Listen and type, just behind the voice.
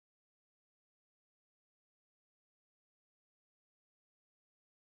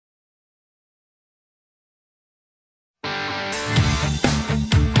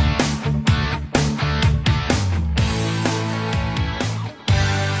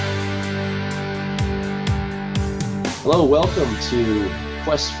Hello, welcome to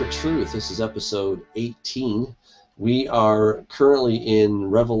Quest for Truth. This is episode 18. We are currently in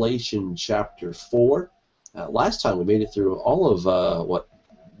Revelation chapter 4. Last time we made it through all of,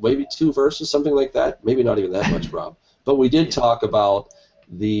 maybe 2 verses, something like that? Maybe not even that much, Rob. But we did talk about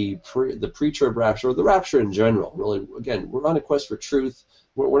the pre-trib rapture, or the rapture in general. Really, again, we're on a quest for truth.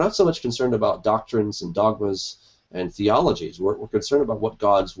 We're not so much concerned about doctrines and dogmas and theologies. We're concerned about what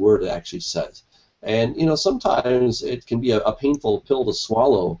God's Word actually says. And, sometimes it can be a painful pill to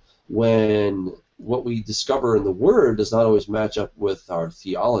swallow when what we discover in the Word does not always match up with our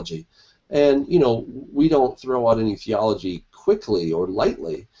theology. And, we don't throw out any theology quickly or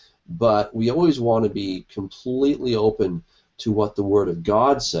lightly, but we always want to be completely open to what the Word of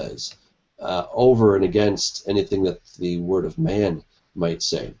God says over and against anything that the Word of man might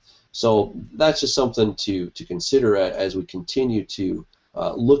say. So that's just something to consider as we continue to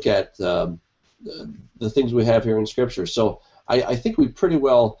look at the things we have here in Scripture. So I think we pretty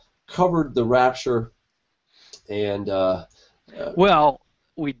well covered the rapture. And well,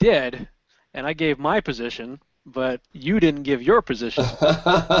 we did, and I gave my position, but you didn't give your position.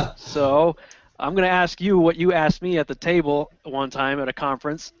 So I'm going to ask you what you asked me at the table one time at a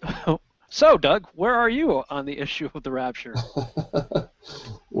conference. So, Doug, where are you on the issue of the rapture?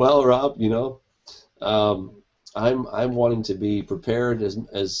 Well, Rob, I'm wanting to be prepared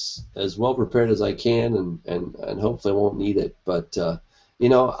as well prepared as I can, and hopefully I won't need it. But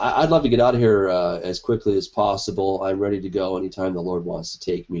I'd love to get out of here as quickly as possible. I'm ready to go anytime the Lord wants to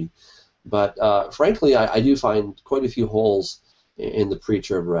take me. But frankly, I do find quite a few holes in the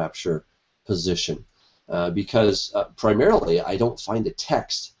pre-trib rapture position because primarily I don't find a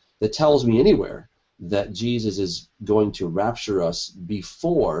text that tells me anywhere that Jesus is going to rapture us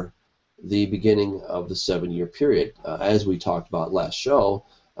before the beginning of the 7-year period. As we talked about last show,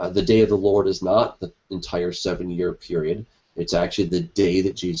 the day of the Lord is not the entire 7-year period. It's actually the day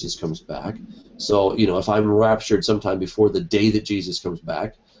that Jesus comes back. So, if I'm raptured sometime before the day that Jesus comes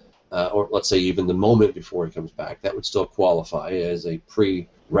back, or let's say even the moment before he comes back, that would still qualify as a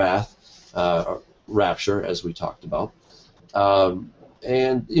pre-wrath rapture, as we talked about.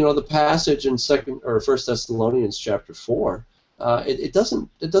 And the passage in First Thessalonians chapter 4, it doesn't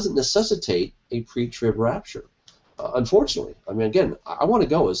necessitate a pre-trib rapture. Unfortunately, I mean, again, I want to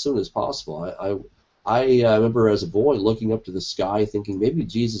go as soon as possible. I remember as a boy looking up to the sky, thinking maybe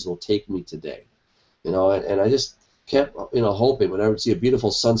Jesus will take me today, and I just kept hoping when I would see a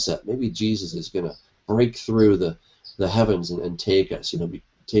beautiful sunset, maybe Jesus is going to break through the heavens and take us,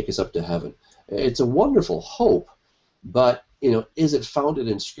 take us up to heaven. It's a wonderful hope, but is it founded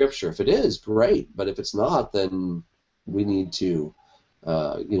in Scripture? If it is, great. But if it's not, then we need to,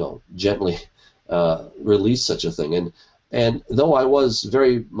 gently release such a thing. And though I was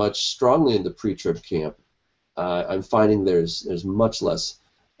very much strongly in the pre-trib camp, I'm finding there's much less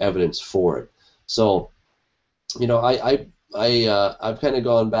evidence for it. So, I've kind of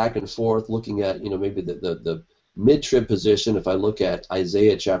gone back and forth looking at, maybe the mid-trib position. If I look at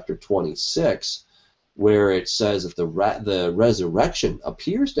Isaiah chapter 26, where it says that the resurrection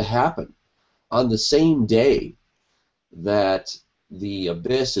appears to happen on the same day that the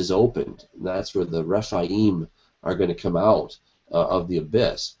abyss is opened. And that's where the Rephaim are going to come out of the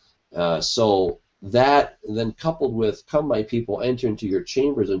abyss. So that, and then coupled with, "Come, my people, enter into your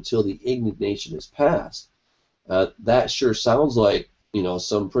chambers until the indignation is past," that sure sounds like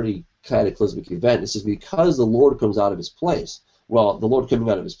some pretty cataclysmic event. This is because the Lord comes out of his place. Well, the Lord coming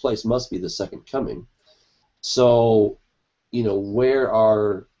out of his place must be the second coming. So, where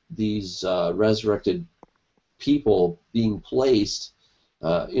are these resurrected people being placed?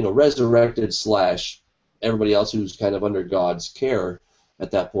 Resurrected / everybody else who's kind of under God's care at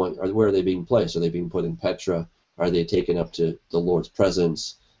that point. Where are they being placed? Are they being put in Petra? Are they taken up to the Lord's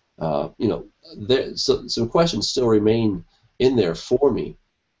presence? Some questions still remain in there for me.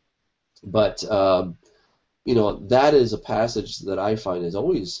 But that is a passage that I find is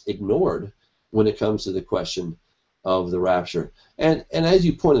always ignored when it comes to the question of the rapture. And as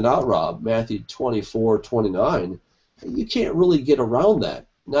you pointed out, Rob, Matthew 24:29, you can't really get around that.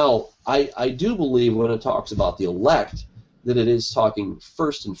 Now, I do believe when it talks about the elect that it is talking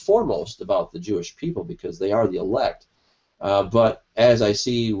first and foremost about the Jewish people because they are the elect. But as I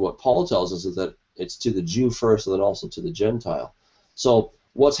see what Paul tells us is that it's to the Jew first and then also to the Gentile. So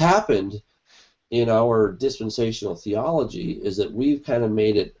what's happened in our dispensational theology is that we've kind of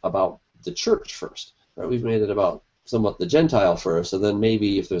made it about the church first. Right? We've made it about somewhat the Gentile first, and then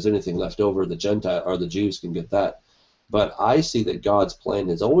maybe if there's anything left over, the Gentile or the Jews can get that. But I see that God's plan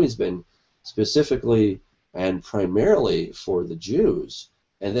has always been specifically and primarily for the Jews,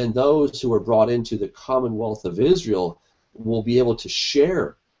 and then those who are brought into the commonwealth of Israel will be able to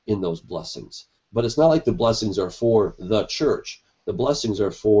share in those blessings. But it's not like the blessings are for the church. The blessings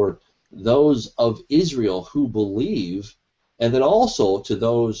are for those of Israel who believe, and then also to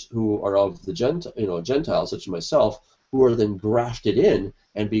those who are of the Gentiles, such as myself, who are then grafted in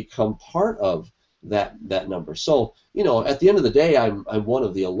and become part of that number. So, at the end of the day, I'm one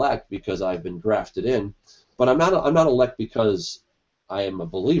of the elect because I've been grafted in, but I'm not elect because I am a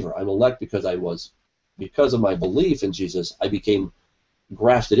believer. I'm elect because because of my belief in Jesus, I became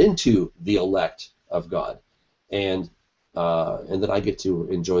grafted into the elect of God, and then I get to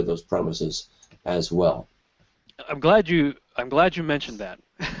enjoy those promises as well. I'm glad you mentioned that.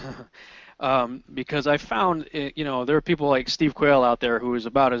 Because I found, there are people like Steve Quayle out there who is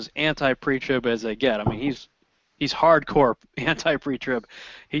about as anti-pre-trib as they get. I mean, he's hardcore anti-pre-trib.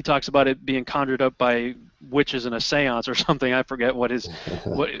 He talks about it being conjured up by witches in a seance or something. I forget what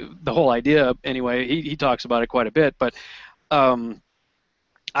the whole idea. Anyway, he talks about it quite a bit. But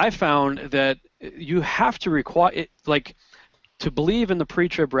I found that you have to require it, like, to believe in the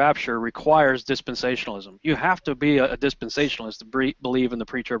pre-trib rapture requires dispensationalism. You have to be a dispensationalist to believe in the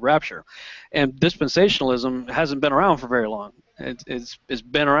pre-trib rapture, and dispensationalism hasn't been around for very long. It's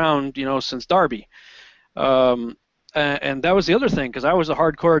been around, since Darby, and that was the other thing, because I was a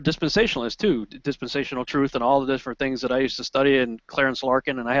hardcore dispensationalist too, dispensational truth and all the different things that I used to study, and Clarence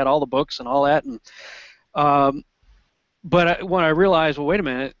Larkin, and I had all the books and all that, and but when I realized, well, wait a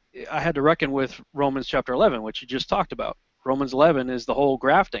minute, I had to reckon with Romans chapter 11, which you just talked about. Romans 11 is the whole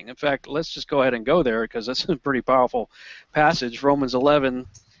grafting. In fact, let's just go ahead and go there, because that's a pretty powerful passage. Romans 11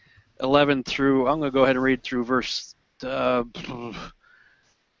 through, I'm going to go ahead and read through verse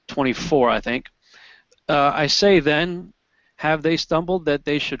 24, I think. I say then, have they stumbled that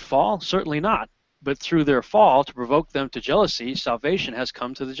they should fall? Certainly not. But through their fall, to provoke them to jealousy, salvation has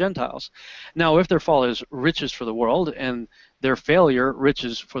come to the Gentiles. Now, if their fall is riches for the world, and their failure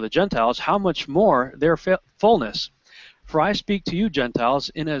riches for the Gentiles, how much more their fullness? For I speak to you, Gentiles,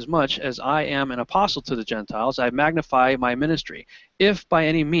 inasmuch as I am an apostle to the Gentiles, I magnify my ministry, if by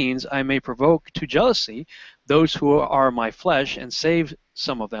any means I may provoke to jealousy those who are my flesh, and save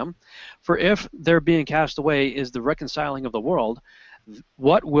some of them. For if their being cast away is the reconciling of the world,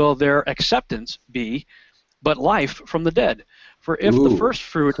 what will their acceptance be but life from the dead? For if the first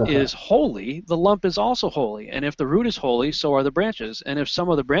fruit is holy, the lump is also holy. And if the root is holy, so are the branches. And if some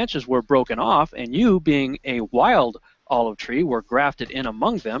of the branches were broken off, and you, being a wild olive tree, were grafted in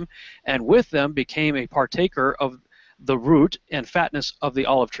among them, and with them became a partaker of the root and fatness of the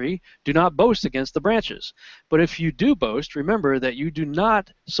olive tree, do not boast against the branches. But if you do boast, remember that you do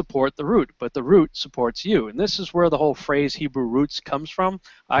not support the root, but the root supports you. And this is where the whole phrase Hebrew roots comes from.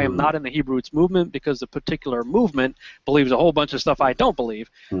 I am not in the Hebrew roots movement, because the particular movement believes a whole bunch of stuff I don't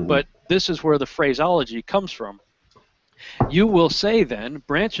believe. But this is where the phraseology comes from. You will say then,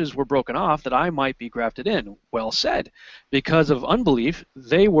 branches were broken off that I might be grafted in. Well said. Because of unbelief,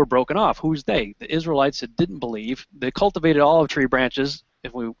 they were broken off. Who's they? The Israelites that didn't believe, the cultivated olive tree branches,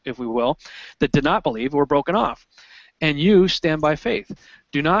 if we will, that did not believe, were broken off. And you stand by faith.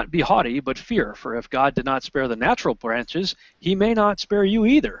 Do not be haughty, but fear, for if God did not spare the natural branches, he may not spare you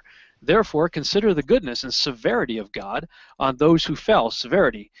either. Therefore consider the goodness and severity of God on those who fell,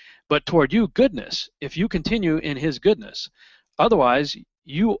 severity, but toward you goodness, if you continue in his goodness. Otherwise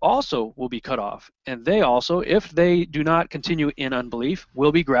you also will be cut off, and they also, if they do not continue in unbelief,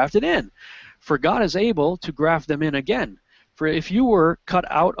 will be grafted in. For God is able to graft them in again. For if you were cut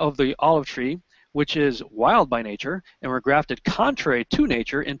out of the olive tree, which is wild by nature, and were grafted contrary to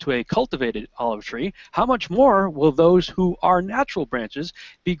nature into a cultivated olive tree, how much more will those who are natural branches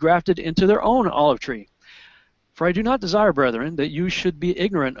be grafted into their own olive tree? For I do not desire, brethren, that you should be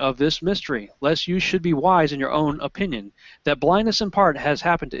ignorant of this mystery, lest you should be wise in your own opinion, that blindness in part has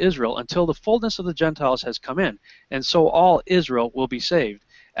happened to Israel until the fullness of the Gentiles has come in, and so all Israel will be saved.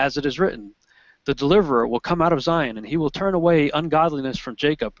 As it is written, the deliverer will come out of Zion, and he will turn away ungodliness from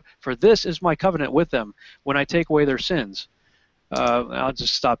Jacob. For this is my covenant with them, when I take away their sins. I'll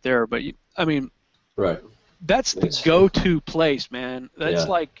just stop there. But I mean, right. That's the go-to place, man. That's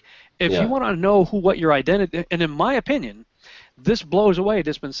like, if you want to know what your identity, and in my opinion, this blows away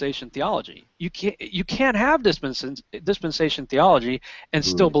dispensation theology. You can't have dispensation theology and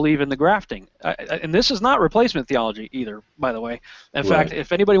still believe in the grafting. And this is not replacement theology either, by the way. In fact,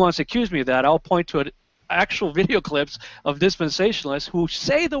 if anybody wants to accuse me of that, I'll point to actual video clips of dispensationalists who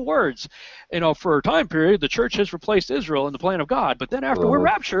say the words, for a time period, the church has replaced Israel in the plan of God, but then after we're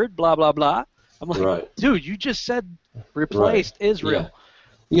raptured, blah, blah, blah. I'm like, dude, you just said replaced Israel.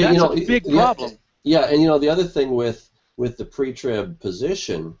 Yeah, That's a big problem. Yeah, and the other thing with with the pre-trib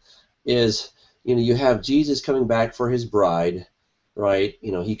position is, you have Jesus coming back for his bride, right?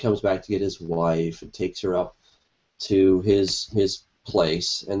 He comes back to get his wife and takes her up to his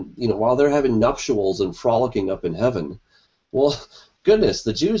place, and while they're having nuptials and frolicking up in heaven, well, goodness,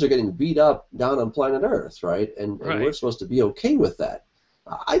 the Jews are getting beat up down on planet Earth, right? And we're supposed to be okay with that.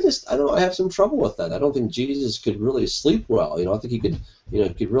 I don't know, I have some trouble with that. I don't think Jesus could really sleep well. I think he could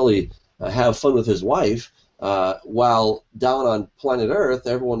really have fun with his wife, while down on planet Earth,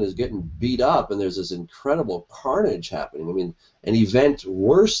 everyone is getting beat up, and there's this incredible carnage happening. I mean, an event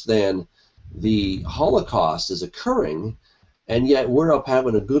worse than the Holocaust is occurring, and yet we're up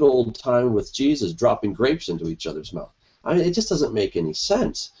having a good old time with Jesus dropping grapes into each other's mouth. I mean, it just doesn't make any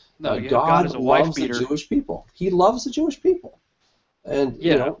sense. No, God is a loves wife beater. the Jewish people. He loves the Jewish people. And,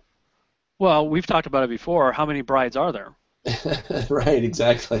 Well, we've talked about it before. How many brides are there? Right,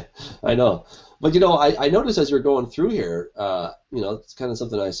 exactly. I know. But, I noticed as you're going through here, it's kind of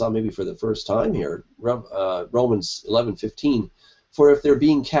something I saw maybe for the first time here, Romans 11:15. For if they're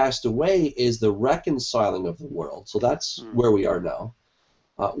being cast away is the reconciling of the world. So that's where we are now.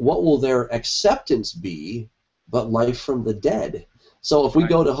 What will their acceptance be but life from the dead? So if we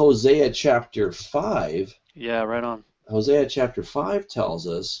go to Hosea chapter 5. Yeah, right on. Hosea chapter 5 tells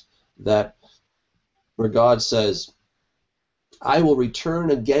us that where God says, I will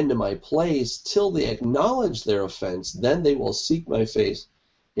return again to my place till they acknowledge their offense, then they will seek my face.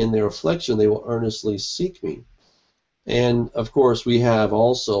 In their affliction they will earnestly seek me. And, of course, we have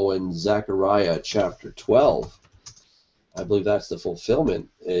also in Zechariah chapter 12, I believe that's the fulfillment,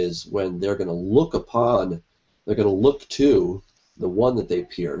 is when they're going to look to the one that they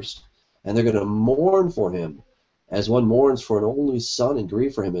pierced, and they're going to mourn for him as one mourns for an only son and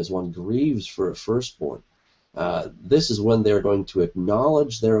grieve for him as one grieves for a firstborn. This is when they're going to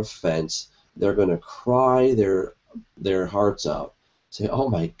acknowledge their offense. They're going to cry their hearts out, say, oh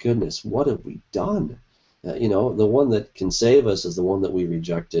my goodness, what have we done? The one that can save us is the one that we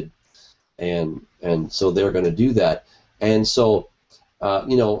rejected, and so they're going to do that. And so,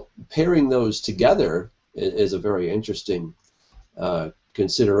 pairing those together is a very interesting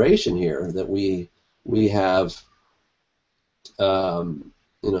consideration here, that we have,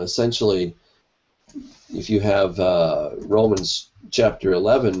 essentially, if you have Romans chapter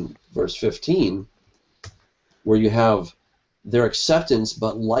 11, verse 15, where you have their acceptance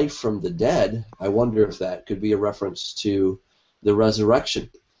but life from the dead, I wonder if that could be a reference to the resurrection,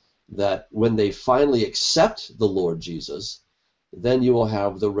 that when they finally accept the Lord Jesus, then you will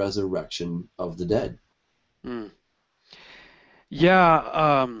have the resurrection of the dead.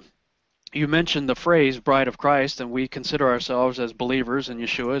 Yeah, you mentioned the phrase bride of Christ, and we consider ourselves as believers in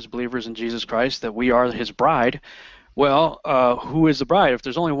Yeshua, as believers in Jesus Christ, that we are his bride. Well, who is the bride? If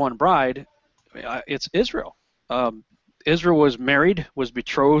there's only one bride, it's Israel. Israel was married, was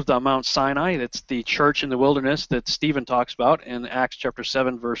betrothed on Mount Sinai. That's the church in the wilderness that Stephen talks about in Acts chapter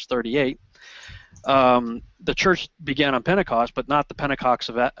 7, verse 38. The church began on Pentecost, but not the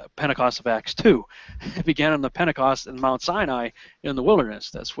Pentecost of Acts 2. It began on the Pentecost in Mount Sinai in the wilderness.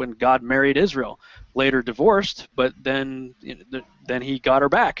 That's when God married Israel. Later divorced, but then he got her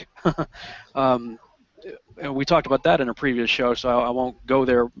back. We talked about that in a previous show, so I won't go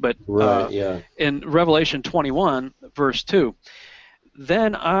there. But in Revelation 21, verse 2,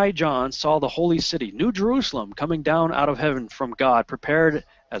 then I, John, saw the holy city, New Jerusalem, coming down out of heaven from God, prepared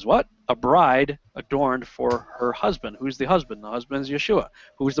as what? A bride adorned for her husband. Who's the husband? The husband is Yeshua.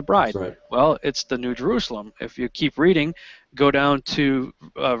 Who's the bride? Right. Well, it's the New Jerusalem. If you keep reading, go down to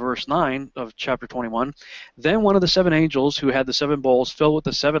verse 9 of chapter 21. Then one of the seven angels who had the seven bowls filled with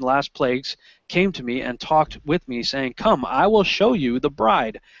the seven last plagues came to me and talked with me, saying, come, I will show you the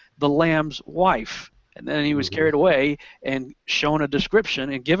bride, the Lamb's wife. And then he was carried away and shown a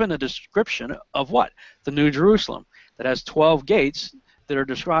description and given a description of what? The New Jerusalem that has 12 gates that are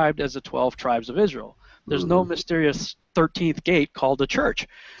described as the 12 tribes of Israel. There's no mysterious 13th gate called the church.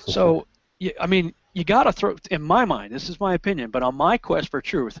 So, I mean, you got to throw, in my mind, this is my opinion, but on my quest for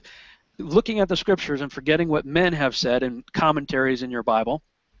truth, looking at the scriptures and forgetting what men have said in commentaries in your Bible,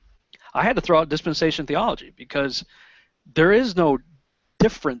 I had to throw out dispensation theology, because there is no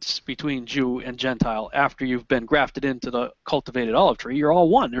difference between Jew and Gentile after you've been grafted into the cultivated olive tree. You're all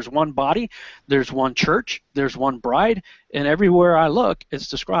one. There's one body, there's one church, there's one bride, and everywhere I look, it's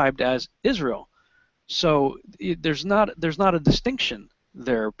described as Israel. So there's not a distinction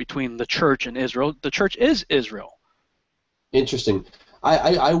there between the church and Israel. The church is Israel. Interesting.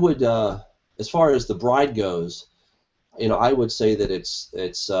 I would, as far as the bride goes, I would say that it's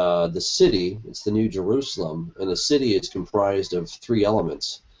the city, it's the New Jerusalem, and the city is comprised of three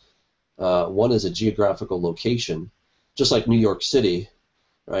elements. One is a geographical location, just like New York City,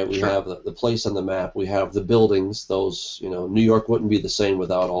 right? We Sure. have the place on the map. We have the buildings. Those, New York wouldn't be the same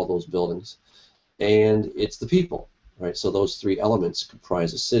without all those buildings. And it's the people, right? So those three elements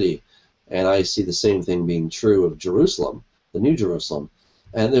comprise a city. And I see the same thing being true of Jerusalem, the New Jerusalem.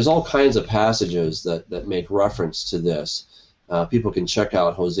 And there's all kinds of passages that make reference to this. People can check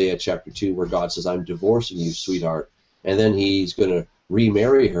out Hosea chapter 2, where God says, I'm divorcing you, sweetheart. And then he's going to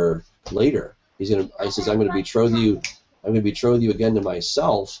remarry her later. He says, I'm going to betroth you again to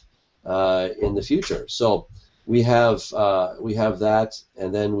myself in the future. So we have that,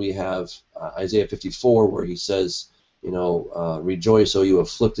 and then we have Isaiah 54, where he says, rejoice, O you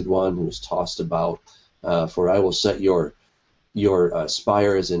afflicted one who is tossed about, for I will set your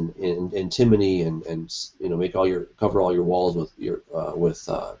spires in antimony, and make cover all your walls with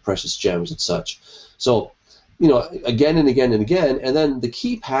precious gems and such. So again and again and again, and then the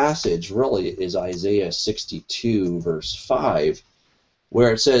key passage really is Isaiah 62 verse 5,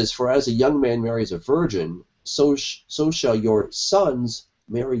 where it says, for as a young man marries a virgin, so shall your sons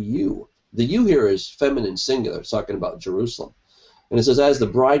marry you. The you here is feminine singular. It's talking about Jerusalem. And it says, as the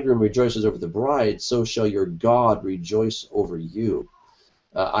bridegroom rejoices over the bride, so shall your God rejoice over you.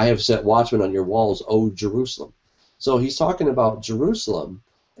 I have set watchmen on your walls, O Jerusalem. So he's talking about Jerusalem,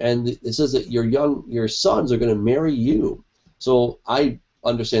 and it says that your sons are going to marry you. So I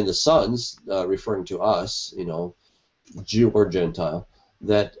understand the sons, referring to us, Jew or Gentile,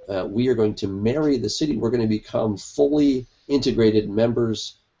 that we are going to marry the city. We're going to become fully integrated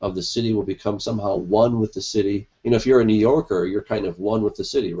members of the city. Will become somehow one with the city. If you're a New Yorker, you're kind of one with the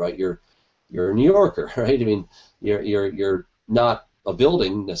city, right? You're a New Yorker, right? I mean, you're not a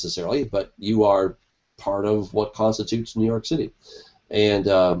building necessarily, but you are part of what constitutes New York City. And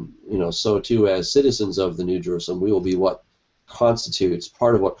so too, as citizens of the New Jerusalem, we will be part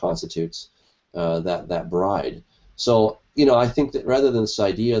of what constitutes that bride. So I think that rather than this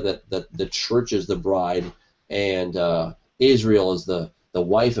idea that the church is the bride and Israel is the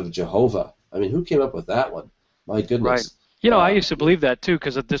wife of Jehovah, I mean, who came up with that one? My goodness. Right. I used to believe that too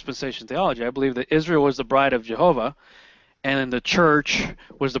because of dispensation theology. I believe that Israel was the bride of Jehovah, and the church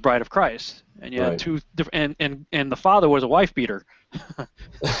was the bride of Christ. And you had two different, and the father was a wife beater.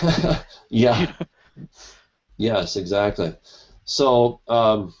 Yeah. Yes, exactly. So,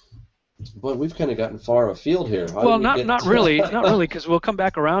 but we've kind of gotten far afield here. Not really, because we'll come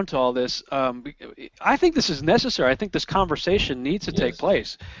back around to all this. I think this is necessary. I think this conversation needs to take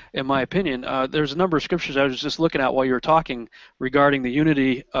place, in my opinion. There's a number of scriptures I was just looking at while you were talking regarding the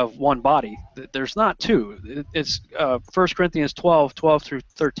unity of one body. There's not two. It's 1 Corinthians 12 through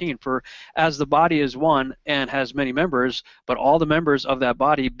 13. For as the body is one and has many members, but all the members of that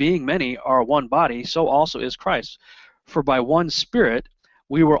body, being many, are one body, so also is Christ. For by one Spirit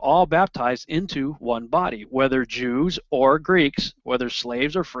we were all baptized into one body, whether Jews or Greeks, whether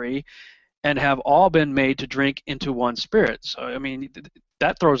slaves or free, and have all been made to drink into one Spirit. So, I mean,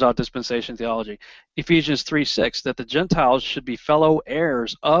 that throws out dispensation theology. Ephesians 3:6, that the Gentiles should be fellow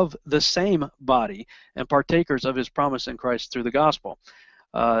heirs of the same body and partakers of his promise in Christ through the gospel.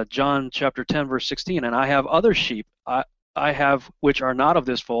 John chapter 10, verse 16, and I have other sheep I have which are not of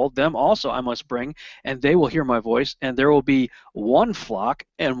this fold, them also I must bring, and they will hear my voice, and there will be one flock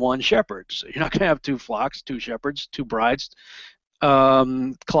and one shepherd. So you're not going to have two flocks, two shepherds, two brides.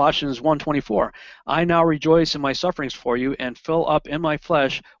 Colossians 1:24, I now rejoice in my sufferings for you, and fill up in my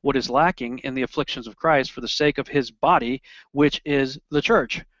flesh what is lacking in the afflictions of Christ for the sake of his body, which is the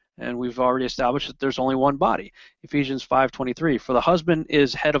church. And we've already established that there's only one body. Ephesians 5:23, for the husband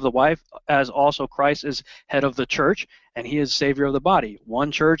is head of the wife, as also Christ is head of the church, and he is Savior of the body.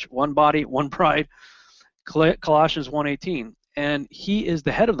 One church, one body, one bride. Colossians 1:18, and he is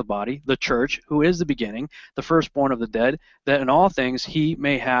the head of the body, the church, who is the beginning, the firstborn of the dead, that in all things he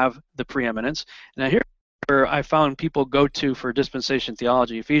may have the preeminence. Now here I found people go to for dispensation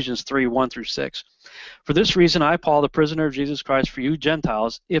theology, Ephesians 3:1 through 6. For this reason, I, Paul, the prisoner of Jesus Christ, for you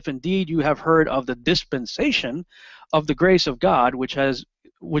Gentiles, if indeed you have heard of the dispensation of the grace of God, which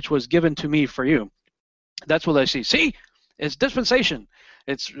was given to me for you. That's what I see. See, it's dispensation.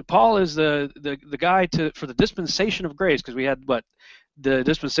 It's Paul is the guy for the dispensation of grace, because we had the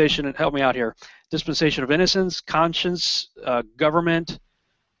dispensation, and help me out here, dispensation of innocence, conscience, government,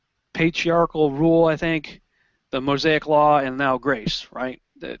 patriarchal rule, I think, the Mosaic law, and now grace, right?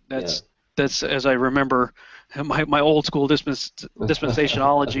 That's as I remember my old school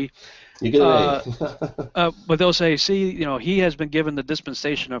dispensationology. You get it. But they'll say, see, he has been given the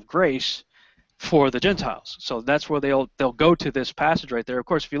dispensation of grace for the Gentiles. So that's where they'll go to this passage right there. Of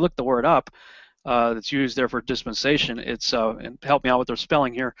course, if you look the word up that's used there for dispensation, it's and help me out with the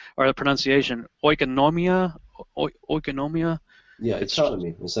spelling here or the pronunciation, oikonomia, oikonomia. Yeah,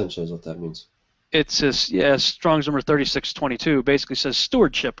 economy essentially is what that means. It's just, yeah, Strong's number 3622 basically says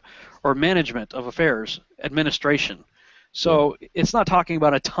stewardship or management of affairs, administration. So it's not talking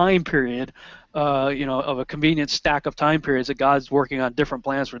about a time period, of a convenient stack of time periods that God's working on different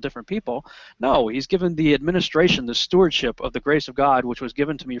plans for different people. No, he's given the administration, the stewardship of the grace of God, which was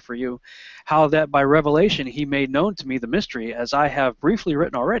given to me for you, how that by revelation he made known to me the mystery, as I have briefly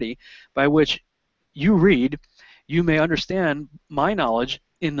written already, by which you read, you may understand my knowledge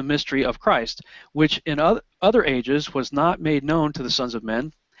in the mystery of Christ, which in other ages was not made known to the sons of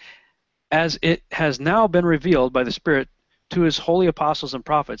men, as it has now been revealed by the Spirit to his holy apostles and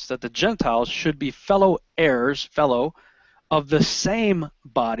prophets, that the Gentiles should be fellow heirs, of the same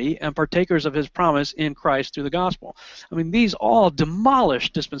body and partakers of his promise in Christ through the gospel. I mean, these all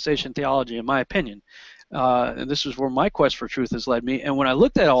demolish dispensation theology, in my opinion. And this is where my quest for truth has led me. And when I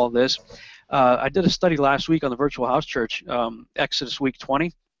looked at all of this, I did a study last week on the Virtual House Church, Exodus week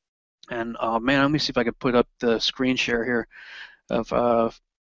 20. And, man, let me see if I can put up the screen share here of,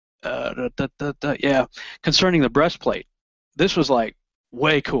 concerning the breastplate. This was like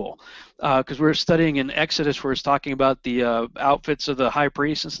way cool, because we're studying in Exodus where it's talking about the outfits of the high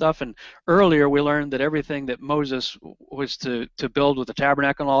priest and stuff, and earlier we learned that everything that Moses was to build with the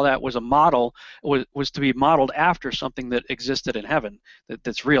tabernacle and all that was a model, was to be modeled after something that existed in heaven,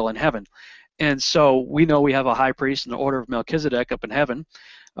 that's real in heaven. And so we know we have a high priest in the order of Melchizedek up in heaven.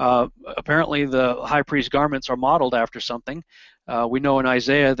 Apparently the high priest garments are modeled after something. We know in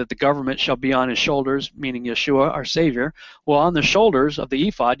Isaiah that the government shall be on his shoulders, meaning Yeshua, our Savior. Well, on the shoulders of the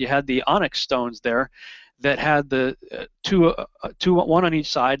ephod, you had the onyx stones there that had the two, one on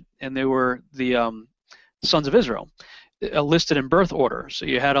each side, and they were the sons of Israel, listed in birth order. So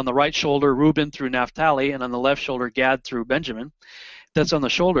you had on the right shoulder Reuben through Naphtali, and on the left shoulder Gad through Benjamin. That's on the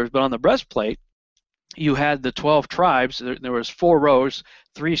shoulders, but on the breastplate, you had the 12 tribes. There was 4 rows,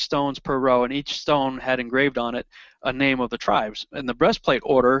 3 stones per row, and each stone had engraved on it a name of the tribes. And the breastplate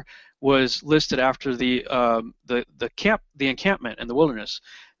order was listed after the encampment in the wilderness,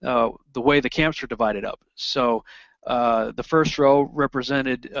 the way the camps were divided up. So the first row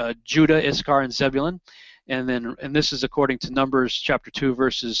represented Judah, Issachar, and Zebulun, and this is according to Numbers chapter 2,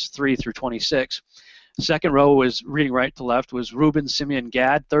 verses 3 through 26. Second row was, reading right to left, was Reuben, Simeon,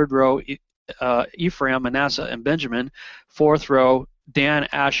 Gad. Third row, Ephraim, Manasseh, and Benjamin. Fourth row, Dan,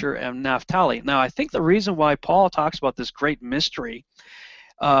 Asher, and Naphtali. Now, I think the reason why Paul talks about this great mystery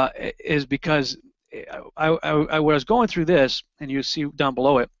is because I was going through this, and you see down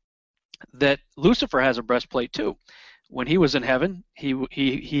below it, that Lucifer has a breastplate too. When he was in heaven,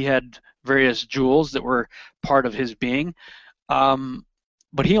 he had various jewels that were part of his being,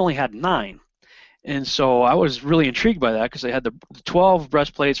 but he only had 9. And so I was really intrigued by that, because they had the 12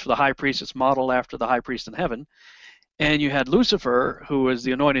 breastplates for the high priest. It's modeled after the high priest in heaven. And you had Lucifer, who was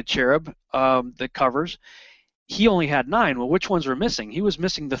the anointed cherub that covers. He only had 9. Well, which ones were missing? He was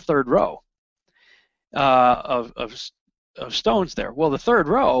missing the third row of stones there. Well, the third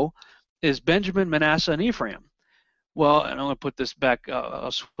row is Benjamin, Manasseh, and Ephraim. Well, and I'm going to put this back. I'll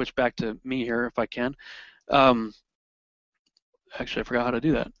switch back to me here if I can. Actually, I forgot how to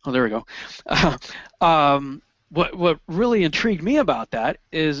do that. Oh, there we go. What really intrigued me about that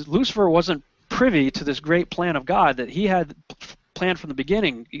is Lucifer wasn't privy to this great plan of God that he had planned from the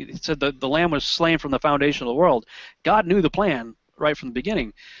beginning. He said the Lamb was slain from the foundation of the world. God knew the plan right from the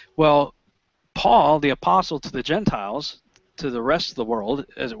beginning. Well, Paul, the apostle to the Gentiles, to the rest of the world,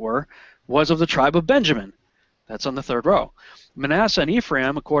 as it were, was of the tribe of Benjamin. That's on the third row. Manasseh and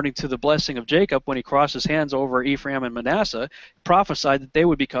Ephraim, according to the blessing of Jacob, when he crossed his hands over Ephraim and Manasseh, prophesied that they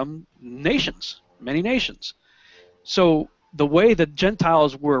would become nations, many nations. So the way that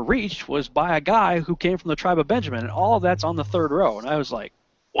Gentiles were reached was by a guy who came from the tribe of Benjamin, and all of that's on the third row. And I was like,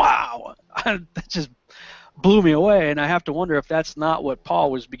 wow, that just blew me away. And I have to wonder if that's not what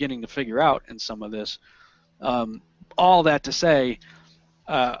Paul was beginning to figure out in some of this. All that to say,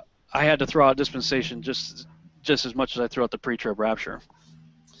 I had to throw out dispensation just as much as I threw out the pre-trib rapture.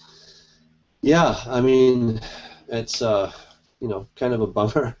 Yeah, I mean, it's kind of a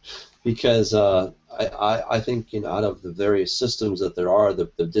bummer, because I think out of the various systems that there are,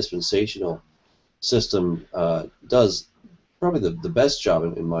 the dispensational system does probably the best job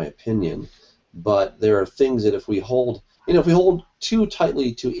in my opinion. But there are things that if we hold too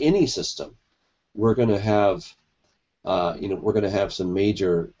tightly to any system, we're going to have some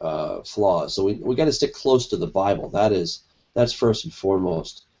major flaws. So we got to stick close to the Bible. That's first and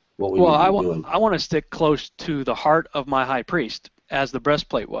foremost what we need to be doing. I want to stick close to the heart of my high priest, as the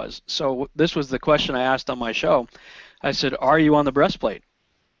breastplate was. So this was the question I asked on my show. I said, "Are you on the breastplate?"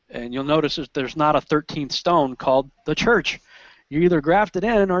 And you'll notice that there's not a 13th stone called the church. You're either grafted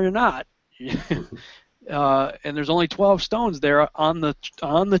in or you're not. And there's only 12 stones there on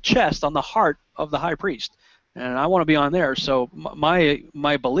the chest, on the heart of the high priest. And I want to be on there. So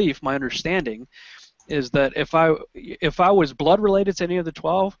my belief, my understanding, is that if I was blood related to any of the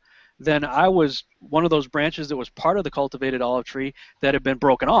 12, then I was one of those branches that was part of the cultivated olive tree that had been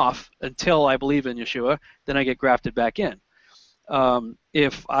broken off until I believe in Yeshua. Then I get grafted back in.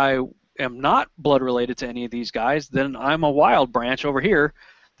 If I am not blood related to any of these guys, then I'm a wild branch over here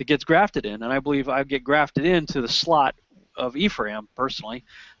that gets grafted in, and I believe I get grafted into the slot of Ephraim personally,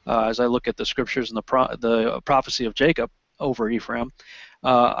 as I look at the scriptures and the prophecy of Jacob over Ephraim.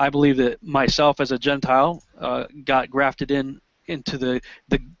 I believe that myself as a Gentile got grafted into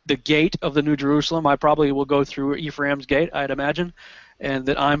the gate of the New Jerusalem. I probably will go through Ephraim's gate, I'd imagine, and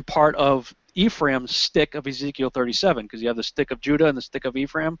that I'm part of Ephraim's stick of Ezekiel 37, because you have the stick of Judah and the stick of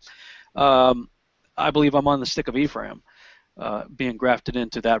Ephraim. I believe I'm on the stick of Ephraim, being grafted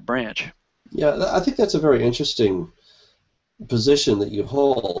into that branch. Yeah, I think that's a very interesting position that you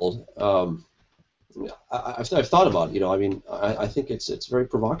hold. I've thought about it. I mean, I think it's very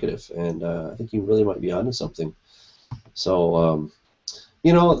provocative, and I think you really might be onto something. So,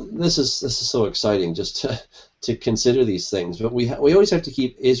 this is so exciting just to consider these things. But we always have to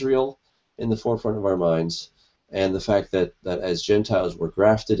keep Israel in the forefront of our minds, and the fact that as Gentiles we're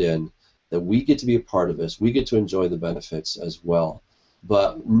grafted in, that we get to be a part of this, we get to enjoy the benefits as well,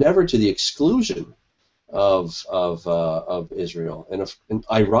 but never to the exclusion of Israel. And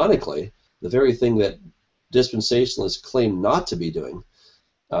ironically, the very thing that dispensationalists claim not to be doing,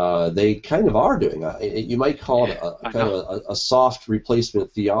 they kind of are doing. You might call it a soft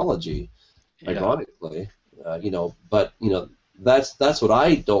replacement theology, ironically. But that's what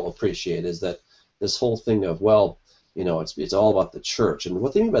I don't appreciate, is that this whole thing of, it's all about the church. And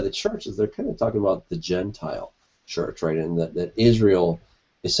what they mean by the church is they're kind of talking about the Gentile church, right? And that Israel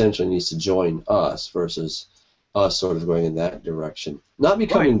essentially needs to join us versus us sort of going in that direction. Not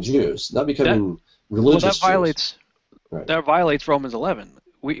becoming Jews, not becoming religious Jews. That violates Romans 11.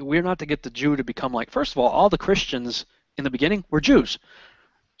 We're not to get the Jew to become like, first of all the Christians in the beginning were Jews.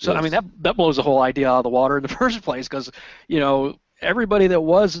 So, yes. I mean, that blows the whole idea out of the water in the first place, because, everybody that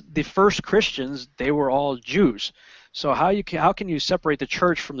was the first Christians, they were all Jews. So how can you separate the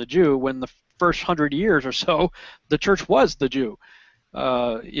church from the Jew when the first 100 years or so the church was the Jew?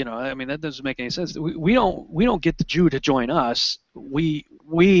 I mean, that doesn't make any sense. We don't get the Jew to join us. We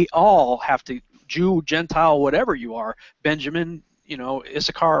all have to, Jew, Gentile, whatever you are, Benjamin,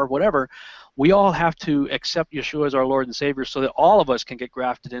 Issachar, or whatever. We all have to accept Yeshua as our Lord and Savior, so that all of us can get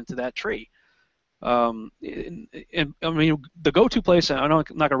grafted into that tree. And I mean, the go-to place, I'm not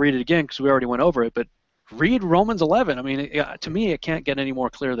going to read it again because we already went over it, but read Romans 11. I mean, to me, it can't get any more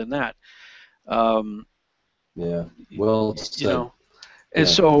clear than that. Yeah, well said. And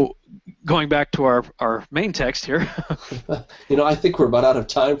so, going back to our main text here. I think we're about out of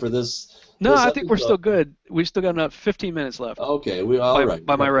time for this. No, I think we're still good. We still got about 15 minutes left. Okay, all right.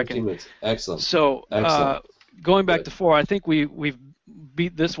 By my reckoning. Minutes. Excellent. So, going back to 4, I think we've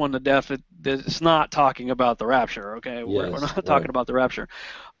beat this one to death. It's not talking about the rapture. Okay, we're not talking about the rapture.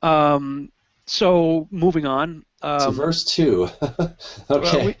 So, moving on. To verse 2.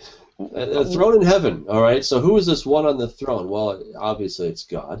 Okay. A throne in heaven. All right. So, who is this one on the throne? Well, obviously it's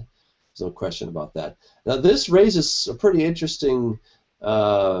God. There's no question about that. Now, this raises a pretty interesting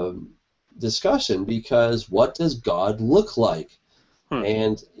discussion, because what does God look like?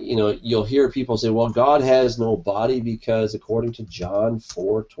 And you'll hear people say, well, God has no body, because according to John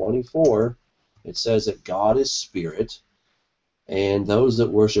 4:24, it says that God is spirit, and those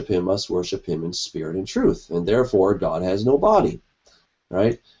that worship him must worship him in spirit and truth, and therefore God has no body,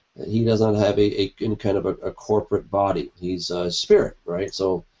 right? He does not have a kind of a corporate body. He's a spirit, right?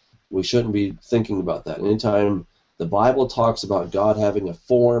 So we shouldn't be thinking about that. Anytime the Bible talks about God having a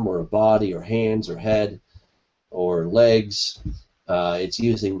form or a body or hands or head or legs, it's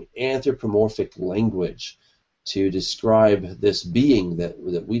using anthropomorphic language to describe this being that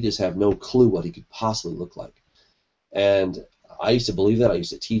we just have no clue what he could possibly look like. And I used to believe that. I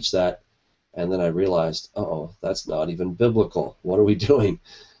used to teach that. And then I realized, that's not even biblical. What are we doing?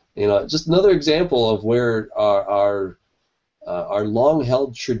 Just another example of where our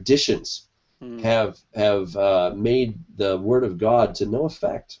long-held traditions have made the Word of God to no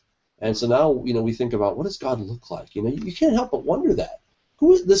effect. And so now, we think about, what does God look like? You can't help but wonder that.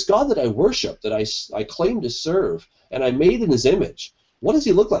 Who is this God that I worship, that I claim to serve, and I made in his image? What does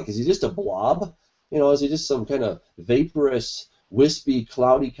he look like? Is he just a blob? Is he just some kind of vaporous, wispy,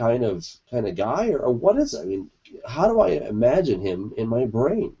 cloudy kind of guy? Or what is it? I mean, how do I imagine him in my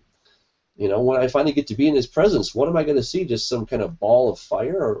brain? You know, when I finally get to be in His presence, what am I going to see? Just some kind of ball of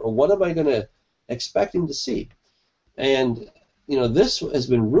fire, or what am I going to expecting to see? And you know, this has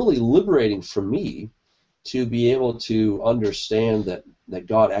been really liberating for me to be able to understand that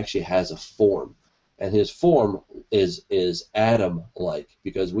God actually has a form, and His form is Adam-like,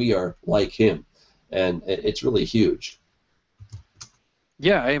 because we are like Him, and it's really huge.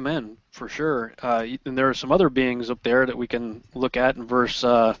 Yeah, amen, for sure. And there are some other beings up there that we can look at in verse.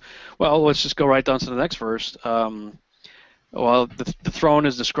 Well, let's just go right down to the next verse. Well, the throne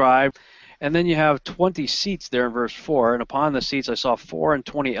is described, and then you have 20 seats there in verse 4. And upon the seats I saw 24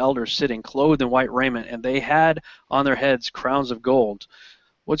 elders sitting, clothed in white raiment, and they had on their heads crowns of gold.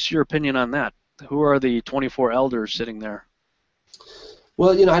 What's your opinion on that? Who are the 24 elders sitting there?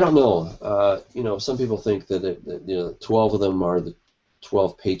 Well, you know, I don't know. You know, some people think that you know, 12 of them are the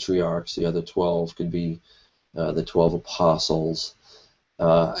 12 patriarchs. The other 12 could be the 12 apostles.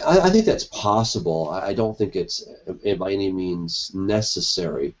 I think that's possible. I don't think it's by any means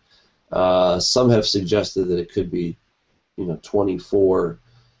necessary. Some have suggested that it could be, you know, 24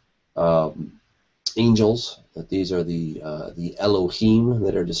 angels. That these are the Elohim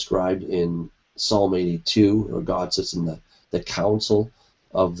that are described in Psalm 82, where God sits in the council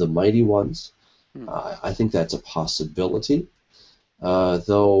of the mighty ones. I think that's a possibility.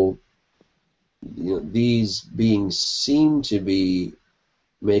 Though, you know, these beings seem to be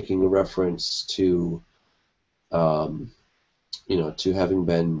making a reference to, you know, to having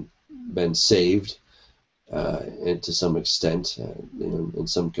been saved, and to some extent, in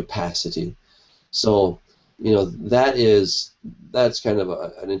some capacity. So, you know, that's kind of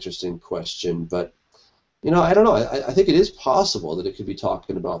an interesting question. But, you know, I don't know. I think it is possible that it could be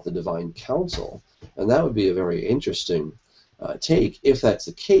talking about the divine council, and that would be a very interesting take. If that's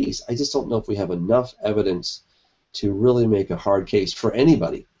the case, I just don't know if we have enough evidence to really make a hard case for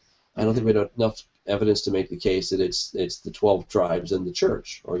anybody. I don't think we have enough evidence to make the case that it's the 12 tribes in the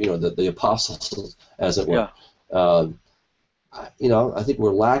church, or, you know, the apostles, as it were. Yeah. You know, I think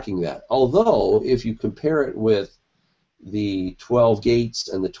we're lacking that. Although, if you compare it with the 12 gates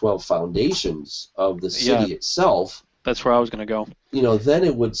and the 12 foundations of the city itself, that's where I was going to go. You know, then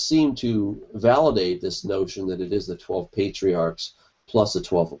it would seem to validate this notion that it is the 12 patriarchs plus the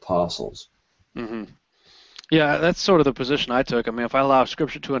 12 apostles. Mm-hmm. Yeah, that's sort of the position I took. I mean, if I allow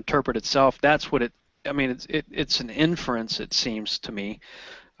Scripture to interpret itself, that's what it. I mean, it's an inference. It seems to me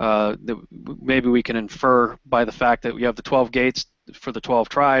that maybe we can infer by the fact that we have the 12 gates for the 12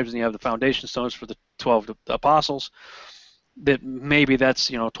 tribes, and you have the foundation stones for the 12 apostles. That maybe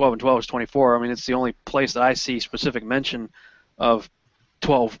that's, you know, 12 and 12 is 24. I mean, it's the only place that I see specific mention of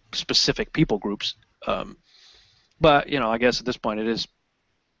 12 specific people groups. But, you know, I guess at this point it is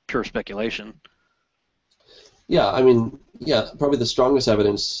pure speculation. Yeah, I mean, yeah, probably the strongest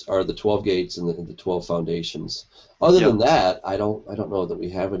evidence are the 12 gates and the 12 foundations. Other than that, I don't know that we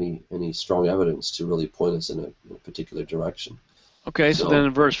have any strong evidence to really point us in a particular direction. Okay, so then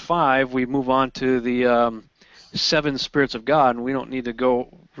in verse 5 we move on to the 7 spirits of God, and we don't need to go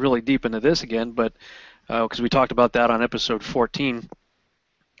really deep into this again, but because we talked about that on episode 14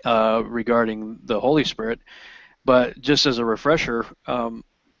 regarding the Holy Spirit. But just as a refresher,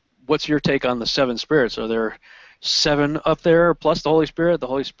 what's your take on the 7 spirits? Are there 7 up there plus the Holy Spirit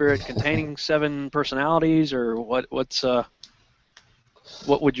containing 7 personalities, or what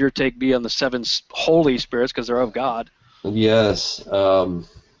would your take be on the 7 Holy Spirits, because they're of God? Yes. Well,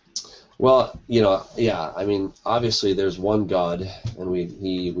 you know, yeah, I mean, obviously there's one God, and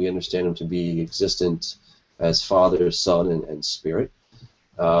we understand Him to be existent as Father, Son, and Spirit.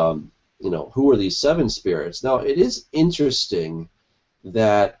 You know, who are these 7 spirits? Now, it is interesting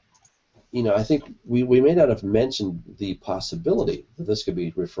that, you know, I think we may not have mentioned the possibility that this could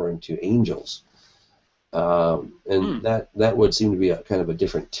be referring to angels. And that would seem to be a kind of a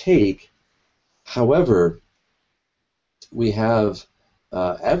different take. However, we have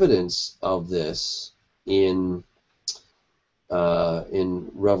evidence of this in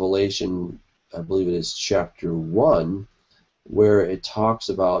Revelation, I believe it is chapter 1, where it talks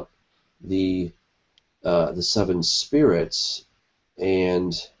about the 7 spirits,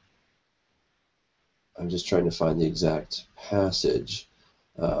 and I'm just trying to find the exact passage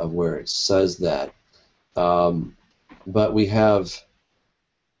of where it says that. But we have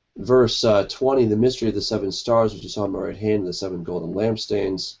verse 20, the mystery of the 7 stars which you saw in my right hand, the 7 golden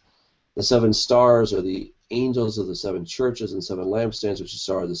lampstands. The 7 stars are the angels of the 7 churches, and 7 lampstands which you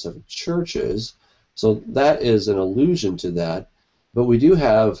saw are the 7 churches. So that is an allusion to that. But we do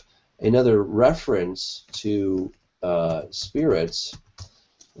have another reference to spirits.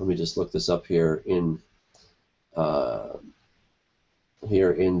 Let me just look this up here in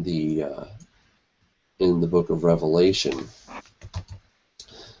here in the book of Revelation.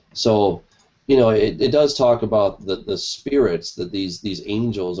 So, it does talk about the spirits, that these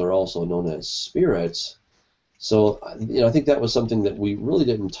angels are also known as spirits. So, I think that was something that we really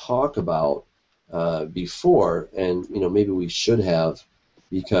didn't talk about before, and maybe we should have,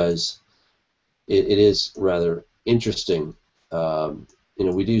 because it is rather interesting.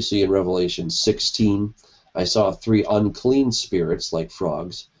 We do see in Revelation 16, I saw 3 unclean spirits like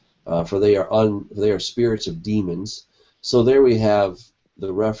frogs, for they are spirits of demons. So there we have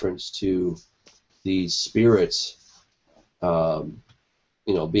the reference to these spirits,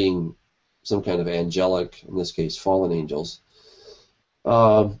 being some kind of angelic, in this case, fallen angels.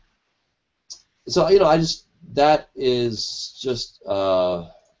 So that is just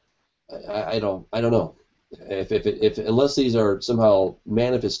I don't know if unless these are somehow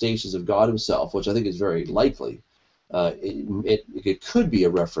manifestations of God Himself, which I think is very likely. It could be a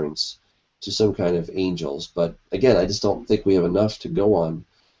reference to some kind of angels, but again, I just don't think we have enough to go on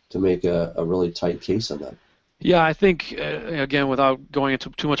to make a really tight case on that. Yeah, I think, again, without going into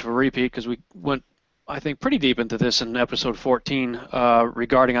too much of a repeat, because we went, I think, pretty deep into this in episode 14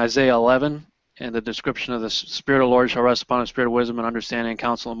 regarding Isaiah 11 and the description of the Spirit of the Lord shall rest upon a spirit of wisdom and understanding and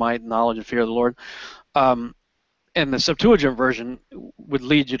counsel and might and knowledge and fear of the Lord. And the Septuagint version would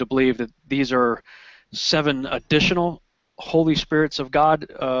lead you to believe that these are 7 additional Holy Spirits of God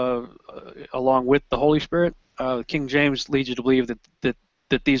along with the Holy Spirit. King James leads you to believe that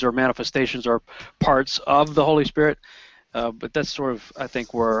these are manifestations or parts of the Holy Spirit. But that's sort of, I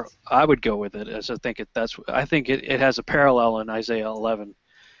think, where I would go with it. As I think it has a parallel in Isaiah 11.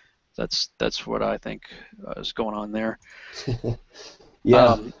 That's what I think is going on there.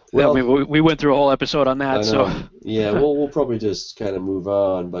 Yeah. Well, I mean, we went through a whole episode on that. So yeah, we'll probably just kind of move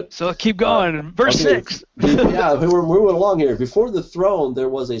on. But so keep going. Verse 6. Yeah, we're moving along here. Before the throne, there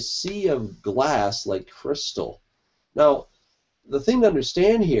was a sea of glass like crystal. Now, the thing to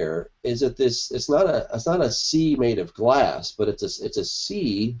understand here is that it's not a sea made of glass, but it's a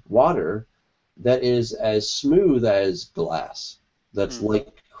sea, water, that is as smooth as glass. That's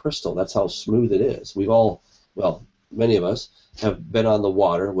like crystal. That's how smooth it is. Many of us have been on the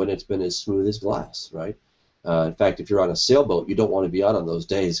water when it's been as smooth as glass, right? In fact, if you're on a sailboat, you don't want to be out on those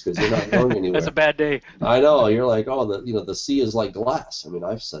days because you're not going anywhere. That's a bad day. I know. You're like, the sea is like glass. I mean,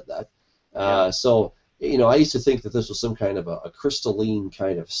 I've said that. So, I used to think that this was some kind of a crystalline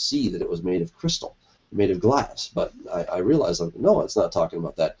kind of sea, that it was made of crystal, made of glass. But I realized, no, it's not talking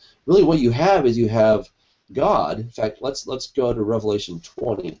about that. Really, what you have is God. In fact, let's go to Revelation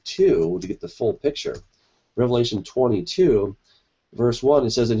 22 to get the full picture. Revelation 22, verse 1,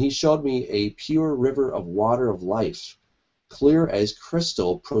 it says, "And he showed me a pure river of water of life, clear as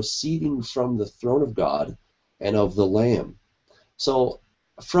crystal, proceeding from the throne of God and of the Lamb." So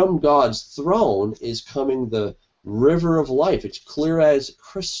from God's throne is coming the river of life. It's clear as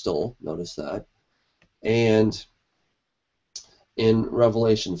crystal, notice that. And in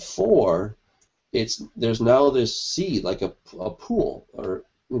Revelation 4, there's now this sea, like a pool, or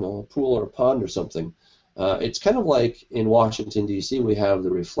a pool or a pond or something. It's kind of like in Washington, D.C., we have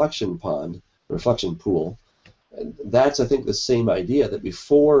the reflection pool. That's, I think, the same idea, that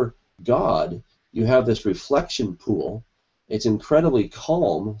before God, you have this reflection pool. It's incredibly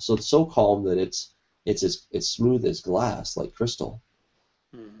calm, so calm that it's smooth as glass, like crystal.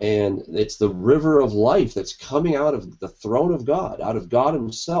 And it's the river of life that's coming out of the throne of God, out of God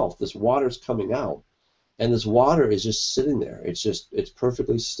Himself. This water's coming out, and this water is just sitting there. It's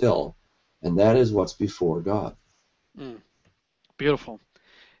perfectly still. And that is what's before God. Beautiful.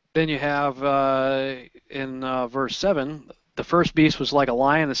 Then you have in verse 7, the first beast was like a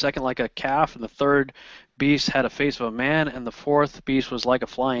lion, the second like a calf, and the third beast had a face of a man, and the fourth beast was like a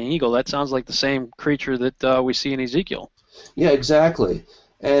flying eagle. That sounds like the same creature that we see in Ezekiel. Yeah, exactly.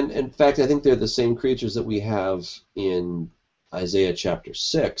 And in fact, I think they're the same creatures that we have in Isaiah chapter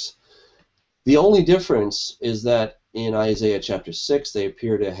 6. The only difference is that in Isaiah chapter 6, they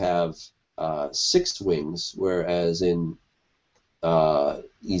appear to have 6 wings, whereas in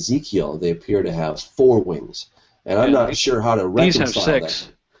Ezekiel they appear to have 4 wings. And I'm not sure how to reconcile these have 6.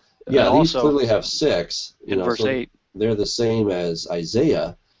 that. Yeah, these clearly have 6. In verse 8. They're the same as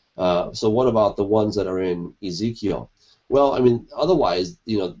Isaiah. So what about the ones that are in Ezekiel? Well, I mean, otherwise,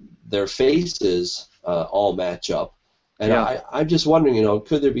 their faces all match up. And I'm just wondering,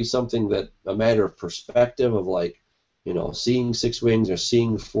 could there be something a matter of perspective of seeing 6 wings or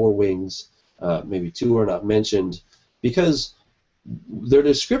seeing 4 wings, maybe 2 are not mentioned, because their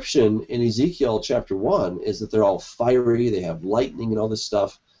description in Ezekiel chapter 1 is that they're all fiery, they have lightning and all this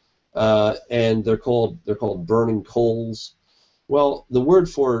stuff, and they're called burning coals. Well, the word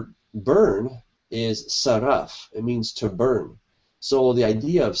for burn is saraf. It means to burn. So the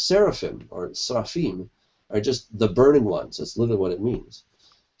idea of seraphim or seraphim are just the burning ones. That's literally what it means.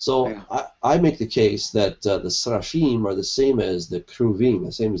 So Yeah. I make the case that the seraphim are the same as the kruvim,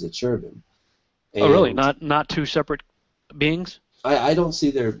 the same as the cherubim. Oh, really? And Not two separate beings? I don't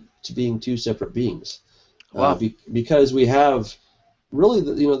see there to being two separate beings, Wow. because we have really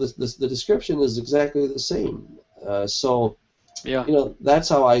the description is exactly the same. So Yeah. that's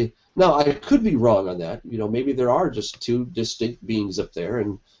how now I could be wrong on that. Maybe there are just two distinct beings up there,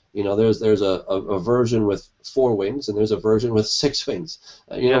 and there's a version with 4 wings and there's a version with 6 wings.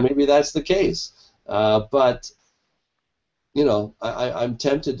 Yeah. Maybe that's the case. But I'm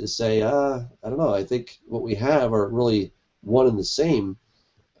tempted to say, I don't know. I think what we have are really one and the same,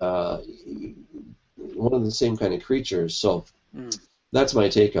 one and the same kind of creatures. So that's my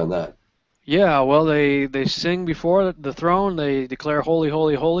take on that. Yeah, well, they sing before the throne. They declare, "Holy,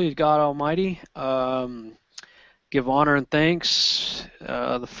 holy, holy is God Almighty." Give honor and thanks.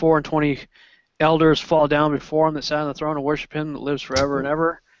 The 24 elders fall down before him that sat on the throne and worship him that lives forever and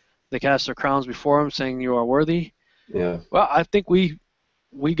ever. They cast their crowns before him, saying, "You are worthy." Yeah. Well, I think we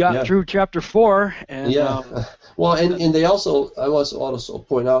got through chapter 4, and well, and they also, I also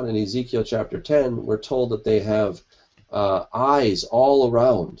point out in Ezekiel chapter 10, we're told that they have eyes all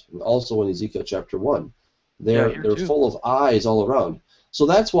around. And also in Ezekiel chapter 1, they're full of eyes all around. So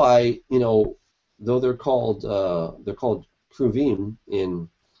that's why though they're called kruvim in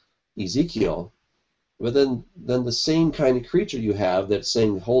Ezekiel, but then the same kind of creature you have that's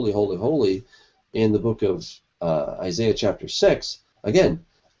saying holy, holy, holy in the book of Isaiah chapter 6. Again,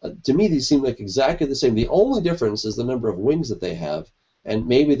 to me these seem like exactly the same. The only difference is the number of wings that they have, and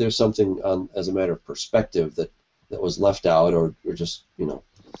maybe there's something as a matter of perspective that was left out, or just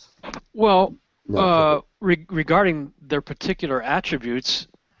Well, regarding their particular attributes,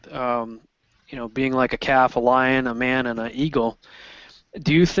 being like a calf, a lion, a man, and an eagle,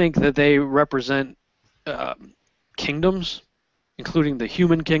 do you think that they represent kingdoms, including the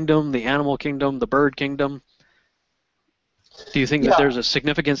human kingdom, the animal kingdom, the bird kingdom? Do you think that there's a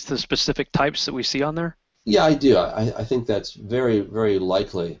significance to the specific types that we see on there? Yeah, I do. I think that's very, very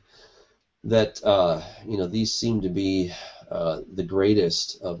likely that these seem to be the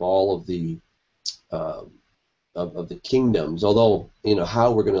greatest of all of the of the kingdoms. Although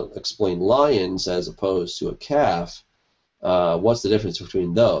how we're going to explain lions as opposed to a calf, what's the difference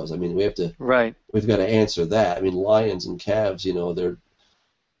between those? I mean, we've got to answer that. I mean, lions and calves,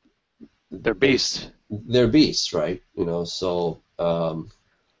 they're beasts. They're beasts, right? So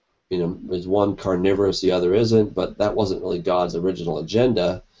there's one carnivorous, the other isn't, but that wasn't really God's original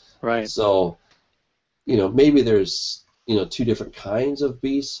agenda. Right. So, maybe there's, 2 different kinds of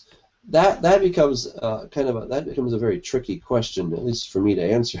beasts. That becomes that becomes a very tricky question, at least for me to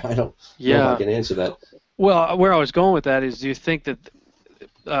answer. I don't know if I can answer that. Well, where I was going with that is, do you think that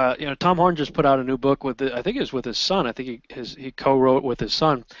Tom Horn just put out a new book I think it was with his son. I think he co-wrote with his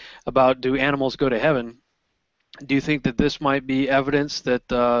son about, do animals go to heaven? Do you think that this might be evidence that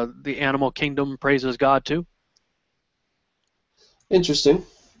the animal kingdom praises God too? Interesting.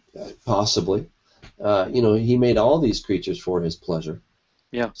 Possibly. He made all these creatures for his pleasure.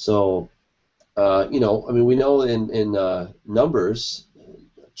 Yeah. So, I mean, we know in Numbers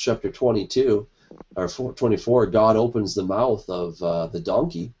chapter 22 or 24, God opens the mouth of the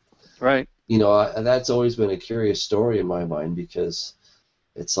donkey. Right. That's always been a curious story in my mind, because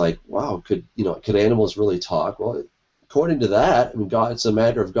it's like, wow, could animals really talk? Well, according to that, I mean, it's a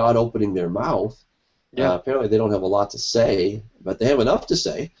matter of God opening their mouth. Yeah. Apparently, they don't have a lot to say, but they have enough to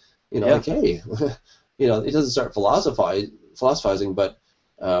say. Like, hey, it doesn't start philosophizing, but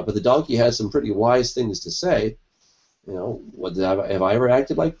the donkey has some pretty wise things to say. Have I ever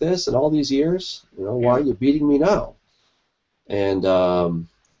acted like this in all these years? Why are you beating me now? And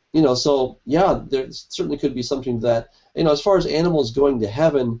so yeah, there certainly could be something that, as far as animals going to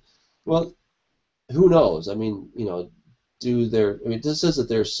heaven, well, who knows? I mean, it just says that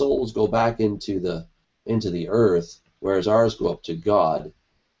their souls go back into the earth, whereas ours go up to God.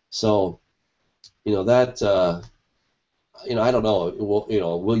 So, that I don't know.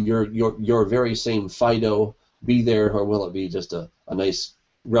 Will your very same Fido be there, or will it be just a nice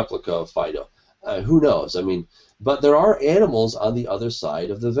replica of Fido? Who knows? I mean, but there are animals on the other side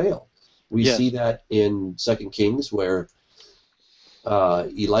of the veil. We see that in 2 Kings, where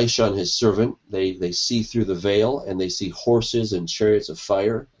Elisha and his servant, they see through the veil, and they see horses and chariots of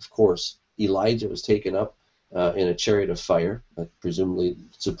fire. Of course, Elijah was taken up in a chariot of fire. Presumably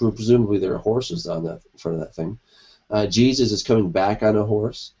there are horses on that in front of that thing. Jesus is coming back on a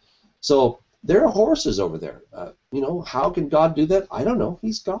horse. So There are horses over there. How can God do that? I don't know.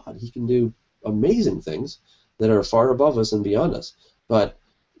 He's God. He can do amazing things that are far above us and beyond us. But,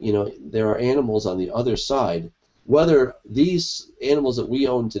 there are animals on the other side. Whether these animals that we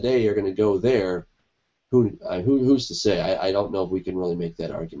own today are going to go there, who's to say? I don't know if we can really make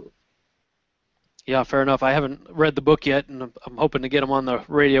that argument. Yeah, fair enough. I haven't read the book yet, and I'm hoping to get them on the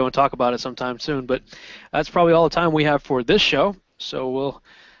radio and talk about it sometime soon. But that's probably all the time we have for this show. So we'll,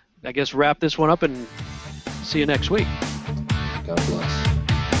 I guess, wrap this one up and see you next week. God bless.